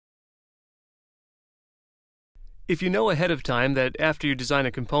If you know ahead of time that after you design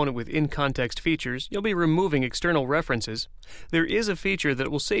a component with in-context features, you'll be removing external references, there is a feature that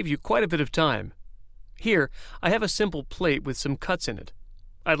will save you quite a bit of time. Here, I have a simple plate with some cuts in it.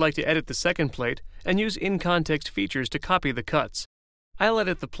 I'd like to edit the second plate and use in-context features to copy the cuts. I'll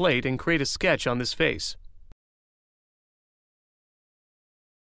edit the plate and create a sketch on this face.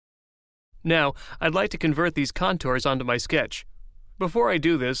 Now, I'd like to convert these contours onto my sketch. Before I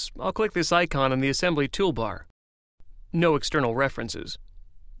do this, I'll click this icon on the assembly toolbar. No external references.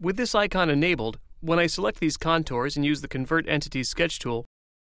 With this icon enabled, when I select these contours and use the Convert Entities sketch tool,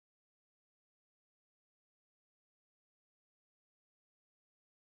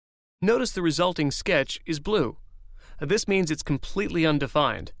 notice the resulting sketch is blue. This means it's completely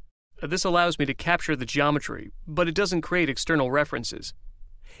undefined. This allows me to capture the geometry, but it doesn't create external references.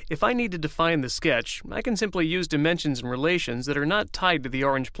 If I need to define the sketch, I can simply use dimensions and relations that are not tied to the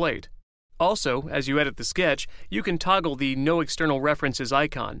orange plate. Also, as you edit the sketch, you can toggle the No External References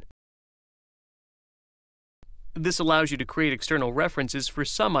icon. This allows you to create external references for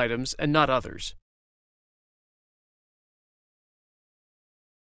some items and not others.